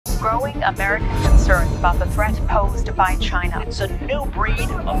growing American concerns about the threat posed by China. It's a new breed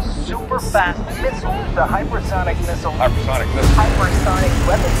of super-fast missile. The hypersonic missile. Hypersonic missile. Hypersonic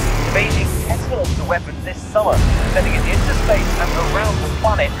weapons. Beijing tested the weapon this summer, sending it into space and around the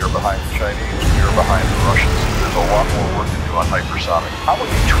planet. You're behind the Chinese, you're behind the Russians. There's a lot more work to do on hypersonic. How will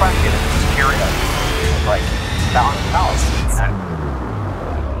you track it and secure it? Like, balance.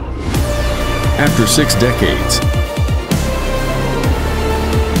 After 6 decades,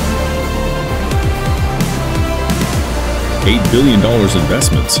 $8 billion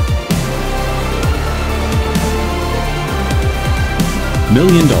investments, $1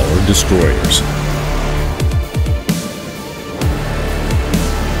 million destroyers,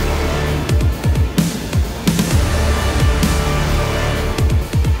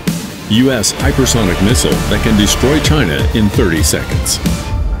 U.S. hypersonic missile that can destroy China in 30 seconds.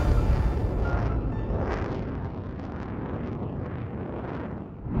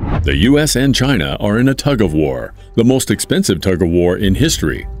 The U.S. and China are in a tug-of-war, the most expensive tug-of-war in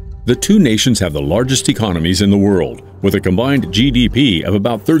history. The two nations have the largest economies in the world, with a combined GDP of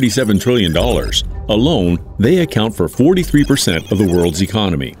about $37 trillion. Alone, they account for 43% of the world's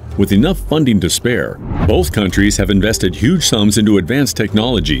economy. With enough funding to spare, both countries have invested huge sums into advanced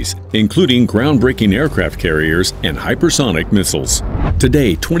technologies, including groundbreaking aircraft carriers and hypersonic missiles.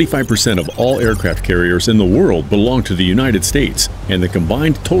 Today, 25% of all aircraft carriers in the world belong to the United States, and the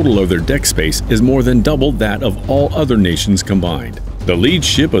combined total of their deck space is more than double that of all other nations combined. The lead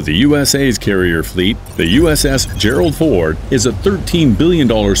ship of the USA's carrier fleet, the USS Gerald Ford, is a $13 billion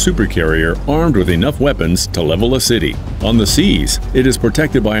supercarrier armed with enough weapons to level a city. On the seas, it is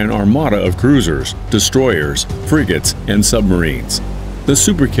protected by an armada of cruisers, destroyers, frigates, and submarines. The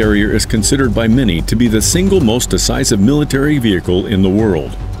supercarrier is considered by many to be the single most decisive military vehicle in the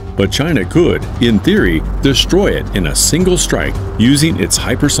world. But China could, in theory, destroy it in a single strike using its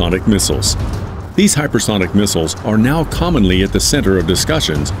hypersonic missiles. These hypersonic missiles are now commonly at the center of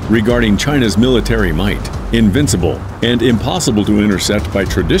discussions regarding China's military might. Invincible and impossible to intercept by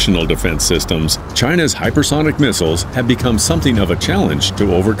traditional defense systems, China's hypersonic missiles have become something of a challenge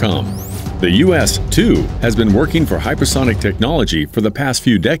to overcome. The U.S., too, has been working for hypersonic technology for the past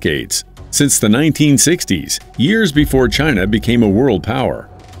few decades, since the 1960s, years before China became a world power.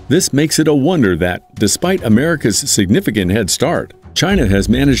 This makes it a wonder that, despite America's significant head start, China has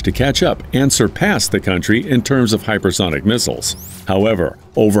managed to catch up and surpass the country in terms of hypersonic missiles. However,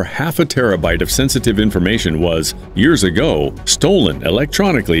 over half a terabyte of sensitive information was, years ago, stolen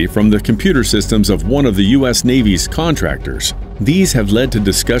electronically from the computer systems of one of the U.S. Navy's contractors. These have led to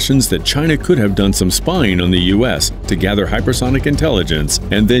discussions that China could have done some spying on the U.S. to gather hypersonic intelligence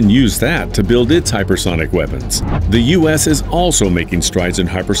and then use that to build its hypersonic weapons. The U.S. is also making strides in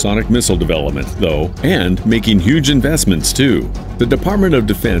hypersonic missile development, though, and making huge investments too. The Department of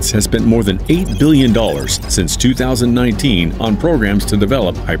Defense has spent more than $8 billion since 2019 on programs to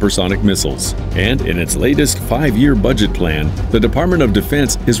develop hypersonic missiles. And in its latest 5-year budget plan, the Department of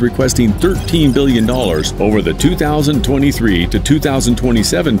Defense is requesting $13 billion over the 2023 to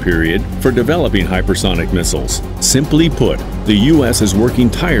 2027 period for developing hypersonic missiles. Simply put, the U.S. is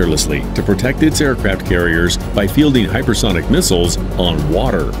working tirelessly to protect its aircraft carriers by fielding hypersonic missiles on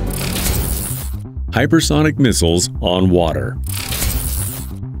water. Hypersonic missiles on water.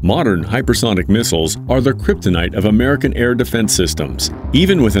 Modern hypersonic missiles are the kryptonite of American air defense systems.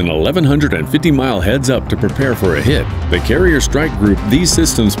 Even with an 1,150-mile heads-up to prepare for a hit, the carrier strike group these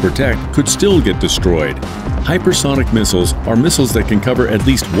systems protect could still get destroyed. Hypersonic missiles are missiles that can cover at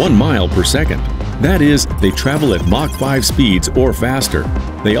least 1 mile per second. That is, they travel at Mach 5 speeds or faster.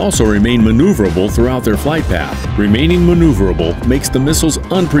 They also remain maneuverable throughout their flight path. Remaining maneuverable makes the missiles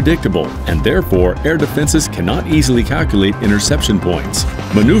unpredictable, and therefore air defenses cannot easily calculate interception points.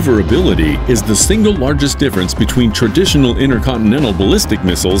 Maneuverability is the single largest difference between traditional intercontinental ballistic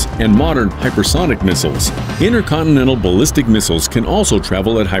missiles and modern hypersonic missiles. Intercontinental ballistic missiles can also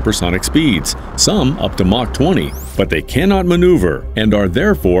travel at hypersonic speeds, some up to Mach 20, but they cannot maneuver and are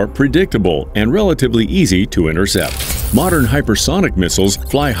therefore predictable and relatively easy to intercept. Modern hypersonic missiles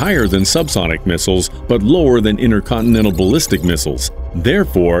fly higher than subsonic missiles, but lower than intercontinental ballistic missiles.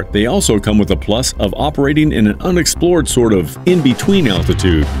 Therefore, they also come with a plus of operating in an unexplored sort of in-between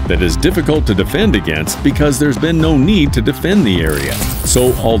altitude that is difficult to defend against because there's been no need to defend the area.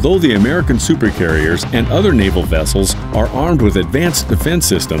 So, although the American supercarriers and other naval vessels are armed with advanced defense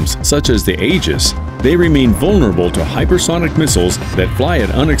systems such as the Aegis, they remain vulnerable to hypersonic missiles that fly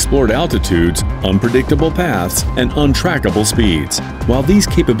at unexplored altitudes, unpredictable paths, and untrackable speeds. While these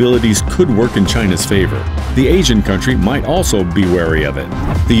capabilities could work in China's favor, the Asian country might also be wary of it.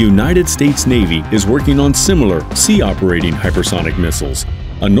 The United States Navy is working on similar sea-operating hypersonic missiles.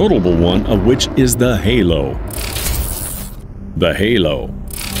 a notable one of which is the Halo. The Halo.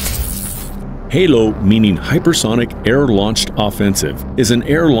 Halo, meaning Hypersonic Air-Launched Offensive, is an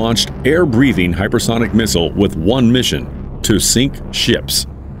air-launched, air-breathing hypersonic missile with one mission: to sink ships.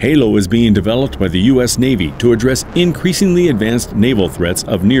 Halo is being developed by the U.S. Navy to address increasingly advanced naval threats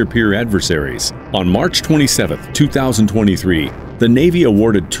of near-peer adversaries. On March 27, 2023, the Navy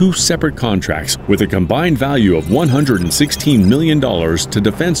awarded 2 separate contracts with a combined value of $116 million to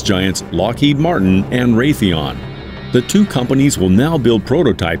defense giants Lockheed Martin and Raytheon. The 2 companies will now build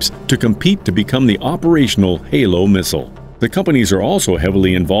prototypes to compete to become the operational Halo missile. The companies are also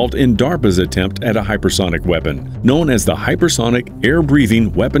heavily involved in DARPA's attempt at a hypersonic weapon, known as the Hypersonic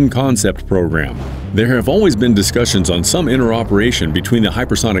Air-Breathing Weapon Concept Program. There have always been discussions on some interoperation between the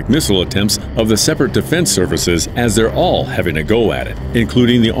hypersonic missile attempts of the separate defense services, as they're all having a go at it,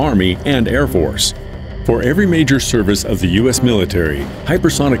 including the Army and Air Force. For every major service of the U.S. military,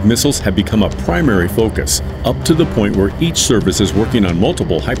 hypersonic missiles have become a primary focus, up to the point where each service is working on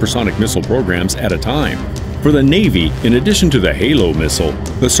multiple hypersonic missile programs at a time. For the Navy, in addition to the Halo missile,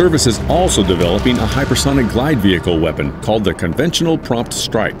 the service is also developing a hypersonic glide vehicle weapon called the Conventional Prompt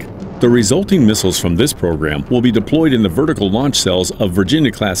Strike. The resulting missiles from this program will be deployed in the vertical launch cells of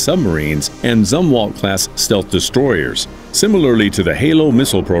Virginia-class submarines and Zumwalt-class stealth destroyers. Similarly to the Halo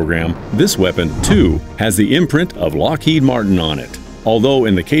missile program, this weapon, too, has the imprint of Lockheed Martin on it. Although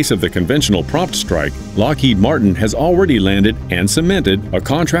in the case of the Conventional Prompt Strike, Lockheed Martin has already landed and cemented a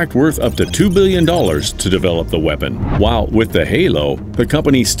contract worth up to $2 billion to develop the weapon, while with the Halo, the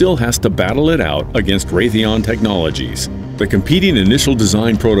company still has to battle it out against Raytheon Technologies. The competing initial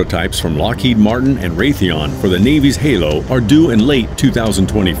design prototypes from Lockheed Martin and Raytheon for the Navy's Halo are due in late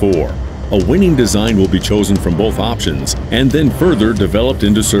 2024. A winning design will be chosen from both options and then further developed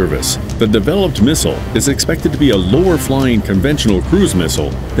into service. The developed missile is expected to be a lower-flying conventional cruise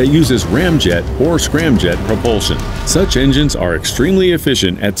missile that uses ramjet or scramjet propulsion. Such engines are extremely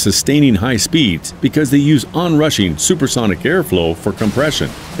efficient at sustaining high speeds because they use onrushing supersonic airflow for compression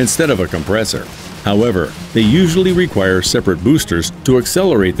instead of a compressor. However, they usually require separate boosters to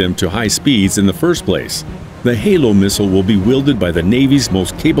accelerate them to high speeds in the first place. The Halo missile will be wielded by the Navy's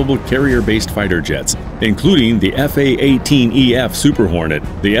most capable carrier-based fighter jets, including the F/A-18EF Super Hornet,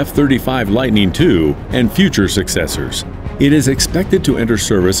 the F-35 Lightning II, and future successors. It is expected to enter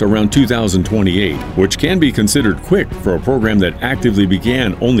service around 2028, which can be considered quick for a program that actively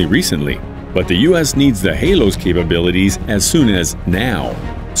began only recently. But the U.S. needs the Halo's capabilities as soon as now.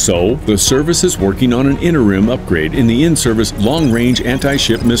 So, the service is working on an interim upgrade in the in-service Long-Range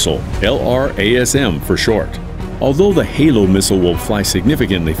Anti-Ship Missile, LRASM for short. Although the Halo missile will fly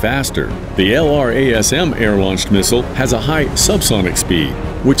significantly faster, the LRASM air-launched missile has a high subsonic speed,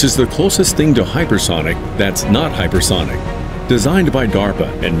 which is the closest thing to hypersonic that's not hypersonic. Designed by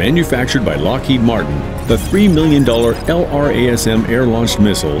DARPA and manufactured by Lockheed Martin, the $3 million LRASM air-launched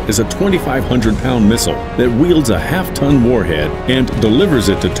missile is a 2,500-pound missile that wields a half-ton warhead and delivers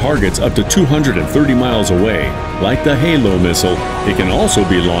it to targets up to 230 miles away. Like the Halo missile, it can also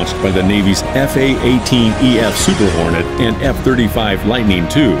be launched by the Navy's F/A-18EF Super Hornet and F-35 Lightning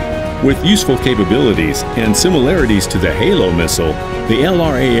II. With useful capabilities and similarities to the Halo missile, the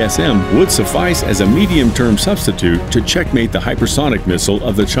LRASM would suffice as a medium-term substitute to checkmate the hypersonic missile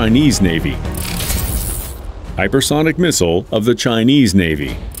of the Chinese Navy. Hypersonic missile of the Chinese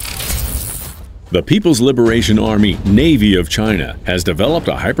Navy. The People's Liberation Army Navy of China has developed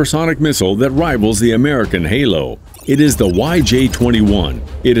a hypersonic missile that rivals the American Halo. It is the YJ-21.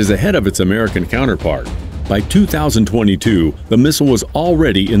 It is ahead of its American counterpart. By 2022, the missile was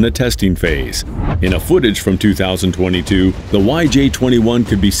already in the testing phase. In a footage from 2022, the YJ-21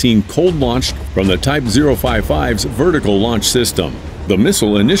 could be seen cold-launched from the Type 055's vertical launch system. The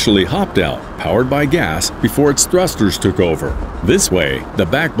missile initially hopped out, powered by gas, before its thrusters took over. This way, the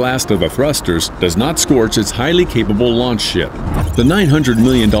backblast of the thrusters does not scorch its highly capable launch ship. The $900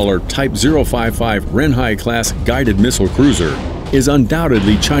 million Type 055 Renhai-class guided missile cruiser is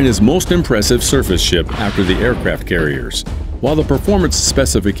undoubtedly China's most impressive surface ship after the aircraft carriers. While the performance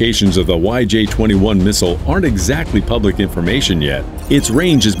specifications of the YJ-21 missile aren't exactly public information yet, its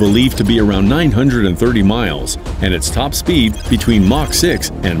range is believed to be around 930 miles, and its top speed between Mach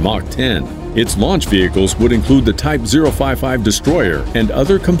 6 and Mach 10. Its launch vehicles would include the Type 055 destroyer and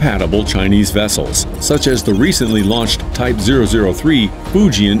other compatible Chinese vessels, such as the recently launched Type 003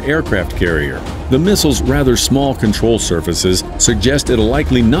 Fujian aircraft carrier. The missile's rather small control surfaces suggest it'll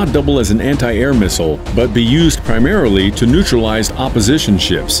likely not double as an anti-air missile, but be used primarily to neutralize opposition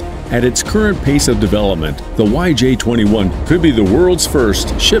ships. At its current pace of development, the YJ-21 could be the world's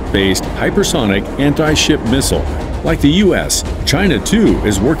first ship-based hypersonic anti-ship missile. Like the US, China too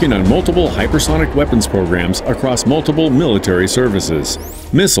is working on multiple hypersonic weapons programs across multiple military services.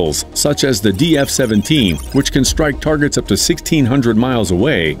 Missiles such as the DF-17, which can strike targets up to 1,600 miles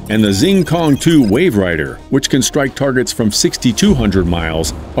away, and the Xingkong-2 Wave Rider, which can strike targets from 6,200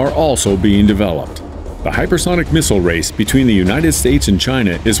 miles, are also being developed. The hypersonic missile race between the United States and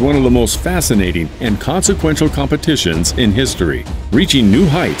China is one of the most fascinating and consequential competitions in history. Reaching new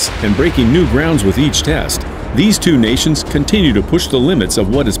heights and breaking new grounds with each test, these two nations continue to push the limits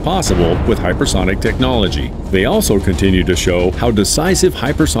of what is possible with hypersonic technology. They also continue to show how decisive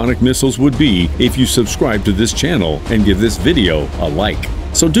hypersonic missiles would be if you subscribe to this channel and give this video a like.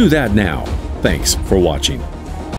 So do that now. Thanks for watching.